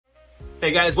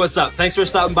Hey guys, what's up? Thanks for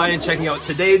stopping by and checking out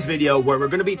today's video where we're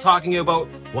going to be talking about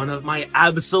one of my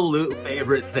absolute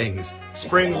favorite things,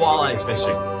 spring walleye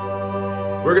fishing.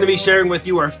 We're going to be sharing with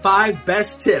you our 5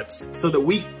 best tips so that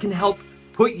we can help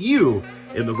put you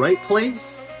in the right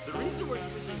place. The reason we're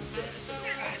using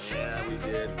this, yeah, we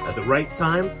did, at the right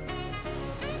time.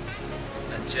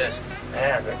 And just,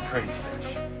 man, they're pretty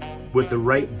fish. With the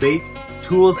right bait,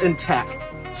 tools, and tech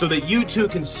so that you too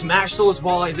can smash those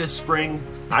walleye this spring.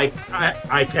 I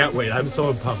can't wait. I'm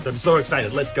so pumped. I'm so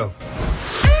excited. Let's go.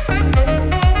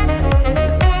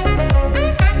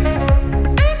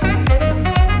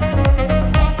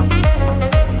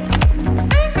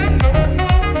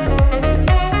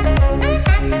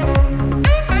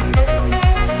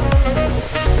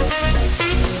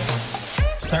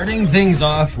 Starting things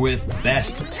off with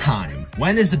best time.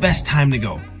 When is the best time to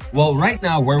go? Well, right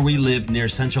now where we live near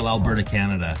central Alberta,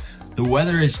 Canada, the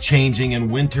weather is changing and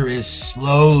winter is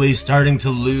slowly starting to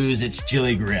lose its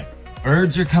chilly grip.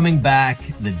 Birds are coming back,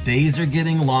 the days are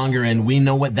getting longer, and we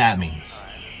know what that means.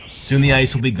 Soon the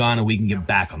ice will be gone and we can get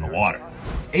back on the water.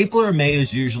 April or May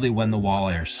is usually when the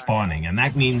walleye are spawning, and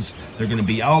that means they're going to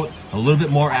be out a little bit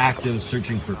more active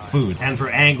searching for food. And for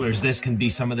anglers, this can be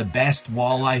some of the best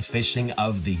walleye fishing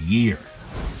of the year.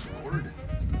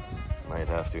 Might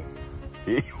have to.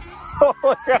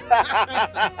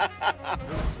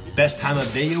 Best time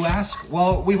of day, you ask?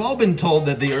 Well, we've all been told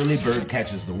that the early bird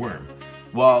catches the worm.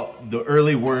 Well, the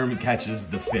early worm catches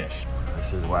the fish.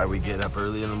 This is why we get up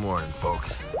early in the morning,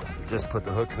 folks. Just put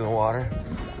the hooks in the water.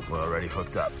 We're already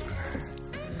hooked up.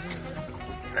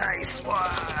 Nice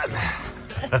one.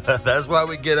 That's why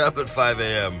we get up at 5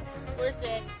 a.m. Worth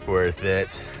it. Worth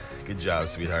it. Good job,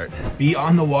 sweetheart. Be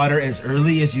on the water as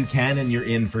early as you can and you're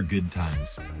in for good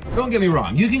times. Don't get me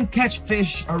wrong, you can catch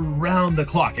fish around the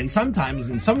clock, and sometimes,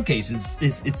 in some cases,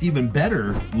 it's even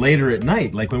better later at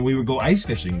night. Like when we would go ice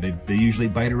fishing, they usually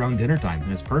bite around dinner time,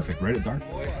 and it's perfect, right at dark.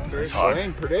 It's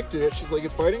Ryan predicted it. She's like,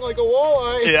 it's fighting like a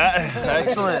walleye. Yeah,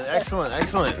 excellent, excellent,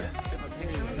 excellent.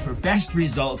 For best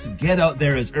results, get out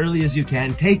there as early as you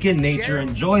can, take in nature,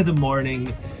 enjoy the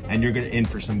morning, and you're in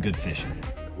for some good fishing.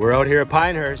 We're out here at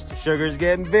Pinehurst. Sugar's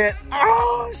getting bit.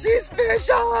 Oh, she's fish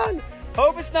on!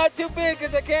 Hope it's not too big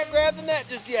because I can't grab the net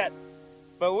just yet.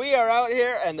 But we are out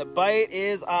here and the bite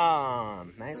is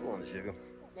on. Nice one, Sugar.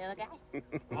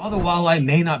 While the walleye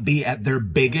may not be at their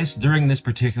biggest during this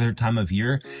particular time of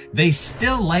year, they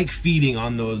still like feeding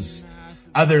on those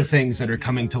other things that are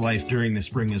coming to life during the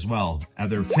spring as well.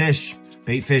 Other fish,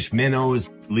 bait fish, minnows,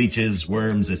 leeches,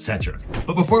 worms, etc.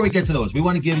 But before we get to those, we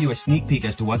want to give you a sneak peek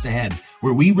as to what's ahead,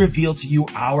 where we reveal to you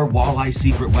our walleye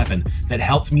secret weapon that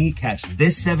helped me catch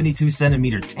this 72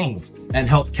 centimeter tank and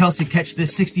helped Kelsey catch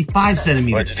this 65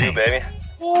 centimeter tank. What'd you do, baby?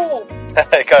 Oh.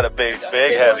 I got a big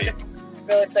heavy.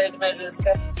 Really excited to measure this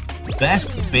guy.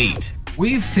 Best bait.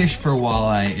 We've fished for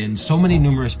walleye in so many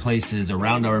numerous places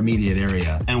around our immediate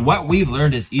area, and what we've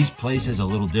learned is each place is a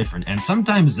little different, and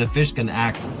sometimes the fish can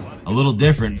act a little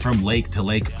different from lake to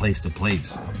lake, place to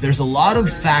place. There's a lot of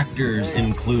factors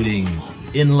including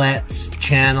inlets,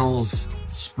 channels,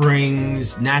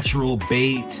 springs, natural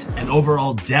bait, and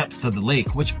overall depth of the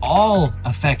lake, which all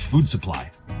affect food supply.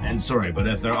 And sorry, but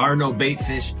if there are no bait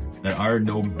fish, there are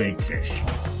no bait fish.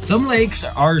 Some lakes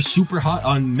are super hot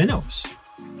on minnows,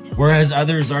 whereas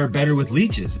others are better with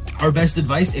leeches. Our best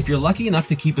advice, if you're lucky enough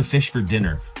to keep a fish for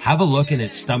dinner, have a look in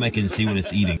its stomach and see what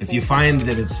it's eating. If you find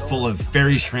that it's full of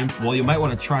fairy shrimp, well, you might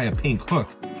want to try a pink hook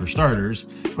for starters.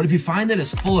 But if you find that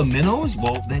it's full of minnows,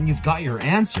 well, then you've got your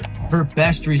answer. For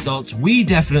best results, we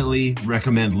definitely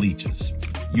recommend leeches.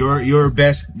 Your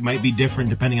best might be different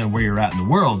depending on where you're at in the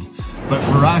world, but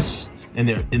for us,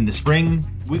 in the spring,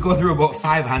 we go through about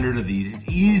 500 of these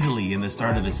easily in the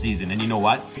start of the season. And you know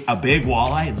what? A big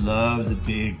walleye loves a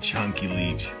big chunky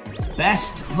leech.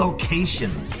 Best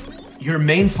location. Your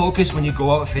main focus when you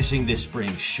go out fishing this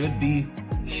spring should be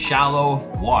shallow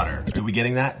water. Are we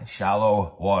getting that?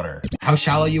 Shallow water. How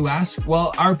shallow, you ask?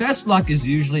 Well, our best luck is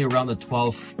usually around the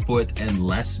 12-foot and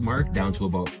less mark, down to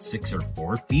about 6 or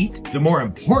 4 feet. The more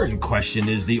important question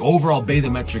is the overall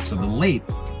bathymetrics of the lake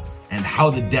and how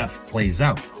the depth plays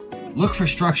out. Look for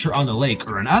structure on the lake,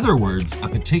 or in other words, a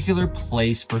particular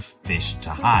place for fish to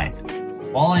hide.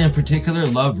 Walleye in particular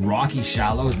love rocky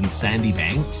shallows and sandy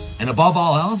banks, and above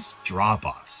all else,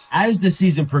 drop-offs. As the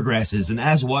season progresses and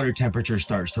as water temperature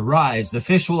starts to rise, the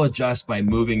fish will adjust by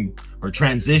moving or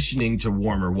transitioning to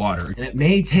warmer water, and it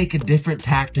may take a different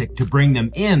tactic to bring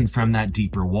them in from that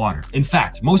deeper water. In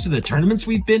fact, most of the tournaments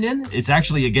we've been in, it's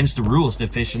actually against the rules to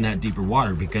fish in that deeper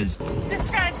water because Just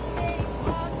trying to stay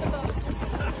on the boat.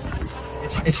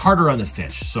 it's harder on the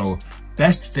fish. So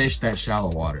Best fish that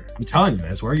shallow water. I'm telling you,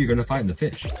 that's where you're gonna find the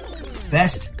fish.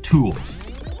 Best tools.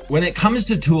 When it comes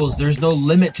to tools, there's no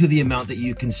limit to the amount that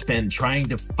you can spend trying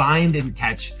to find and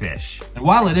catch fish. And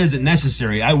while it isn't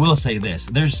necessary, I will say this.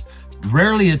 There's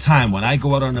rarely a time when I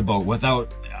go out on a boat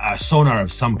without a sonar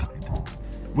of some kind.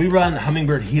 We run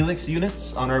Humminbird Helix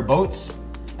units on our boats,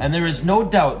 and there is no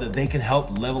doubt that they can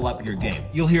help level up your game.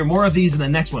 You'll hear more of these in the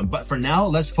next one, but for now,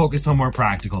 let's focus on more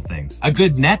practical things. A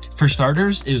good net, for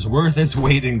starters, is worth its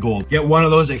weight in gold. Get one of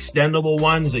those extendable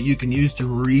ones that you can use to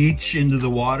reach into the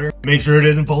water. Make sure it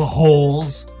isn't full of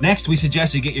holes. Next, we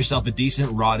suggest you get yourself a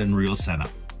decent rod and reel setup.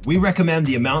 We recommend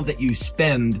the amount that you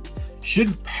spend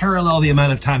should parallel the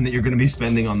amount of time that you're going to be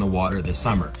spending on the water this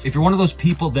summer. If you're one of those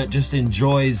people that just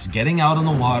enjoys getting out on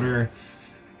the water,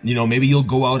 you know, maybe you'll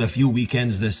go out a few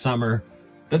weekends this summer,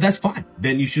 that's fine.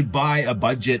 Then you should buy a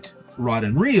budget rod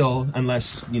and reel,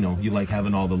 unless, you know, you like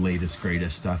having all the latest,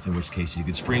 greatest stuff, in which case you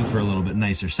could spring for a little bit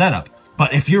nicer setup.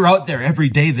 But if you're out there every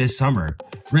day this summer,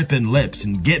 ripping lips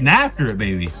and getting after it,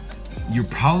 baby, you're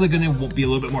probably going to be a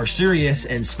little bit more serious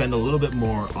and spend a little bit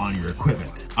more on your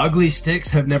equipment. Ugly sticks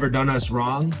have never done us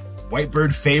wrong.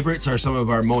 Whitebird favorites are some of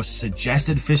our most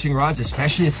suggested fishing rods,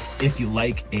 especially if you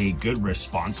like a good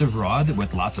responsive rod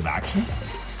with lots of action.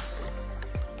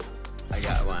 I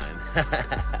got one.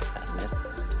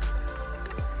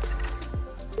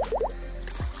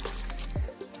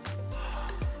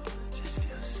 It just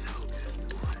feels so good in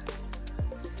the water.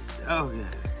 So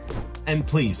good. And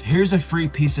please, here's a free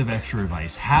piece of extra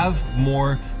advice. Have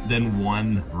more than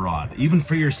one rod, even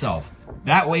for yourself.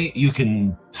 That way you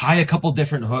can tie a couple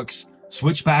different hooks,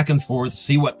 switch back and forth,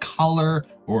 see what color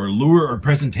or lure or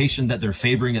presentation that they're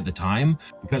favoring at the time.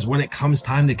 Because when it comes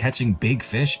time to catching big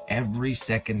fish, every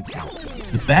second counts.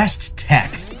 The best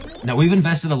tech. Now, we've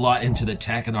invested a lot into the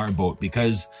tech in our boat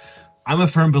because I'm a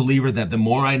firm believer that the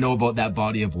more I know about that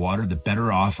body of water, the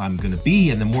better off I'm going to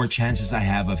be and the more chances I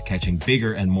have of catching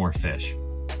bigger and more fish.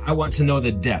 I want to know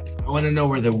the depth. I want to know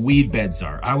where the weed beds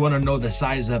are. I want to know the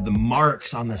size of the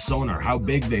marks on the sonar, how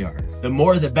big they are. The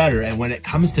more the better. And when it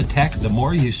comes to tech, the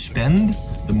more you spend,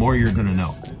 the more you're going to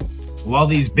know. While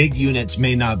these big units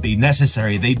may not be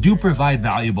necessary, they do provide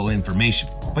valuable information.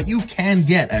 But you can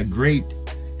get a great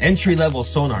entry-level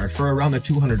sonar for around the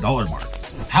 $200 mark.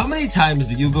 How many times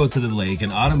do you go to the lake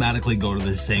and automatically go to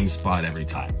the same spot every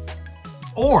time?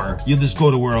 Or you just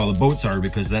go to where all the boats are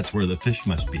because that's where the fish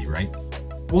must be, right?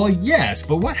 Well, yes,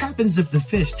 but what happens if the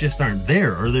fish just aren't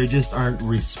there or they just aren't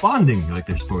responding like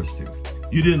they're supposed to?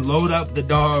 You didn't load up the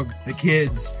dog, the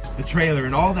kids, the trailer,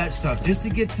 and all that stuff just to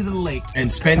get to the lake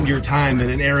and spend your time in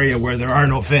an area where there are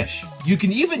no fish. You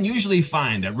can even usually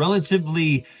find a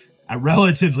relatively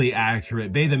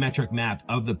accurate bathymetric map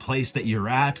of the place that you're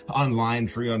at online,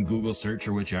 free on Google search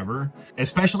or whichever.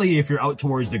 Especially if you're out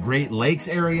towards the Great Lakes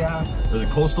area or the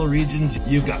coastal regions,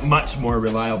 you've got much more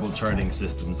reliable charting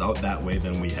systems out that way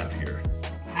than we have here.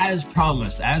 As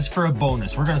promised, as for a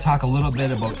bonus, we're going to talk a little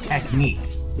bit about technique.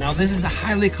 Now, this is a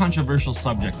highly controversial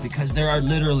subject because there are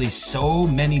literally so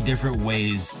many different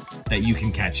ways that you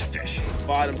can catch a fish.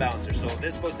 Bottom bouncer. So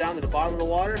this goes down to the bottom of the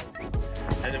water,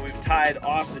 and then we've tied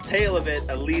off the tail of it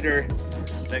a leader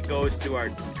that goes to our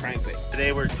crankbait.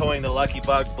 Today we're towing the Lucky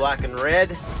Bug black and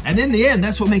red. And in the end,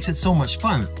 that's what makes it so much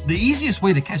fun. The easiest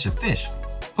way to catch a fish,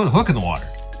 put a hook in the water.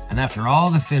 And after all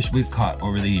the fish we've caught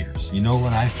over the years, you know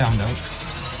what I found out?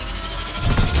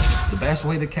 The best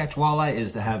way to catch walleye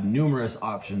is to have numerous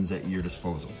options at your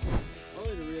disposal.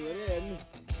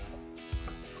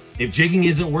 If jigging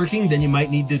isn't working, then you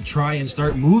might need to try and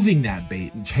start moving that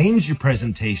bait and change your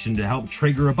presentation to help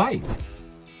trigger a bite.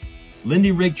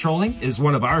 Lindy rig trolling is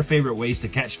one of our favorite ways to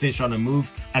catch fish on a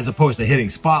move, as opposed to hitting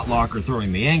spot lock or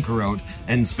throwing the anchor out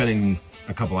and spending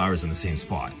a couple hours in the same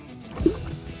spot.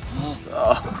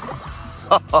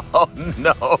 Oh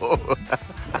no.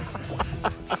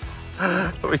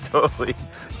 We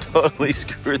totally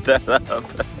screwed that up.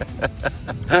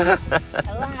 I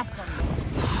lost him.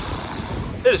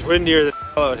 It is windier than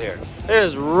out here. It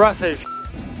is rough as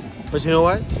but you know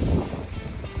what?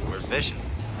 We're fishing.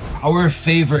 Our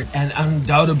favorite and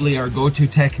undoubtedly our go-to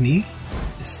technique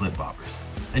is slip bobbers.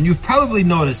 And you've probably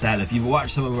noticed that if you've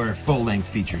watched some of our full-length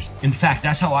features. In fact,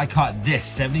 that's how I caught this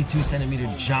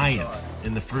 72-centimeter giant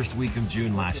in the first week of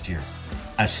June last year.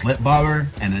 A slip bobber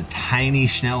and a tiny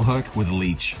schnell hook with a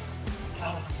leech.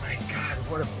 Oh my God,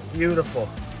 what a beautiful.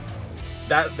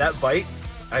 That bite,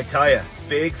 I tell you,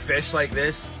 big fish like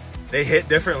this, they hit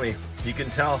differently. You can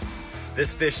tell.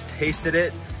 This fish tasted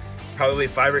it probably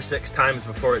 5 or 6 times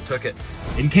before it took it.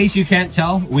 In case you can't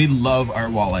tell, we love our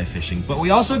walleye fishing, but we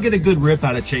also get a good rip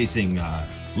out of chasing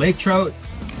lake trout,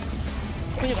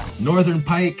 northern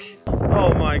pike,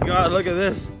 Oh my God, look at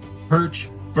this. perch,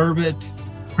 burbot,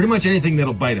 pretty much anything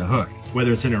that'll bite a hook,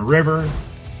 whether it's in a river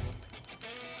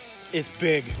It's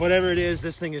big. Whatever it is,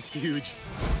 this thing is huge.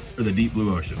 or the deep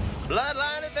blue ocean.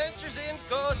 Bloodline Adventures in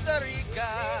Costa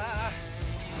Rica.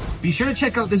 Be sure to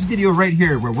check out this video right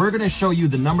here where we're gonna show you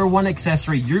the #1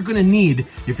 accessory you're gonna need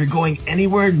if you're going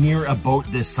anywhere near a boat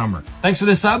this summer. Thanks for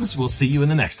the subs. We'll see you in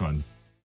the next one.